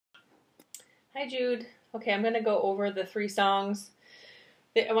Hi Jude. Okay, I'm going to go over the 3 songs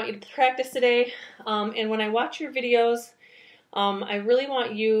that I want you to practice today. And when I watch your videos, I really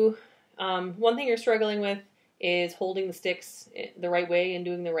want you, one thing you're struggling with is holding the sticks the right way and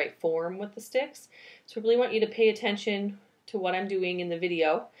doing the right form with the sticks. So I really want you to pay attention to what I'm doing in the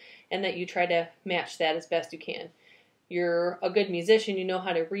video and that you try to match that as best you can. You're a good musician, you know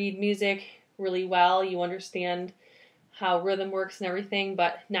how to read music really well, you understand how rhythm works and everything,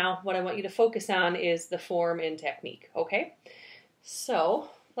 but now what I want you to focus on is the form and technique, okay? So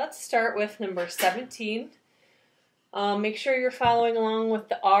let's start with number 17. Make sure you're following along with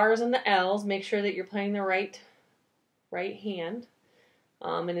the R's and the L's. Make sure that you're playing the right hand.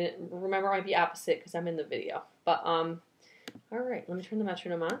 Remember, it might be opposite because I'm in the video. But all right, let me turn the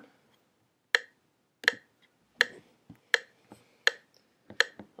metronome on.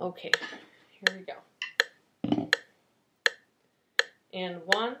 Okay, here we go. And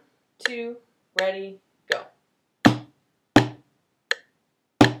 1, 2, ready, go.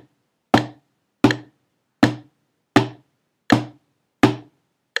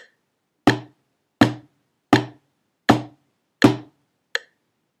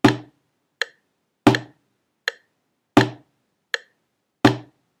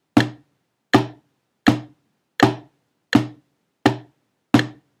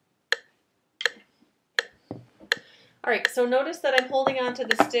 Alright, so notice that I'm holding onto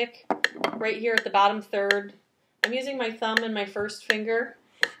the stick right here at the bottom third. I'm using my thumb and my first finger,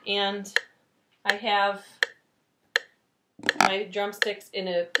 and I have my drumsticks in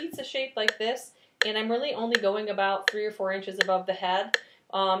a pizza shape like this, and I'm really only going about 3 or 4 inches above the head,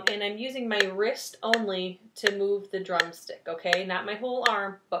 and I'm using my wrist only to move the drumstick, okay? Not my whole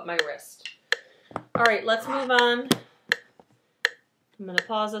arm, but my wrist. Alright, let's move on. I'm going to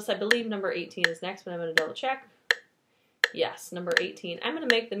pause this. I believe number 18 is next, but I'm going to double check. Yes, number 18. I'm going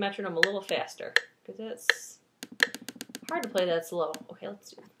to make the metronome a little faster because it's hard to play that slow. Okay,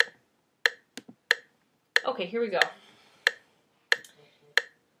 let's do it. Okay, here we go.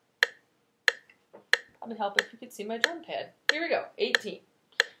 Probably help if you could see my drum pad. Here we go, 18.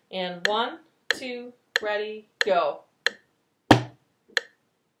 And 1, 2, ready, go.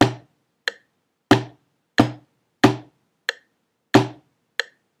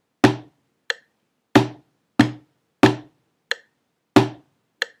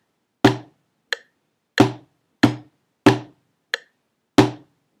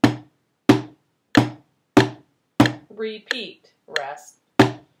 Repeat. Rest,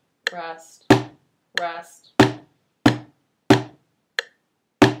 rest, rest.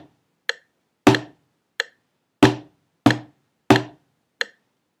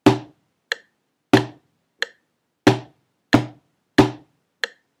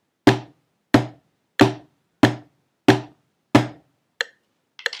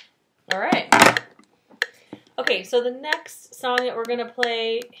 All right. Okay, so the next song that we're going to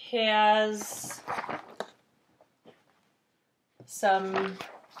play has some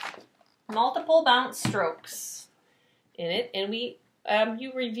multiple bounce strokes in it, and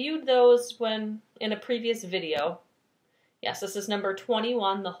you reviewed those in a previous video. Yes, this is number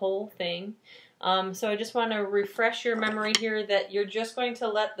 21, the whole thing. So I just want to refresh your memory here that you're just going to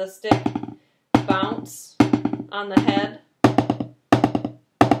let the stick bounce on the head.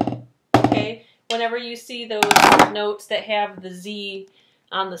 Okay, whenever you see those notes that have the Z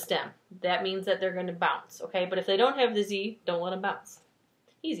on the stem, that means that they're going to bounce, okay? But if they don't have the Z, don't let them bounce.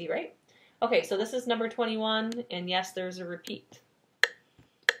 Easy, right? Okay, so this is number 21, and yes, there's a repeat.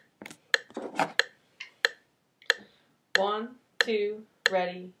 1, 2,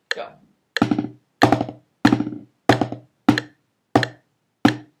 ready, go.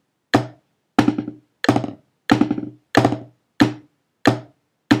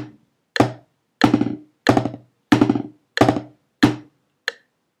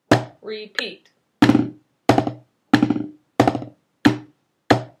 Repeat.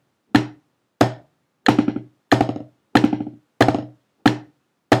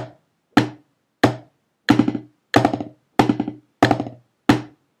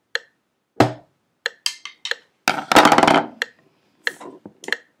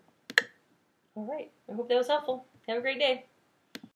 All right, I hope that was helpful. Have a great day.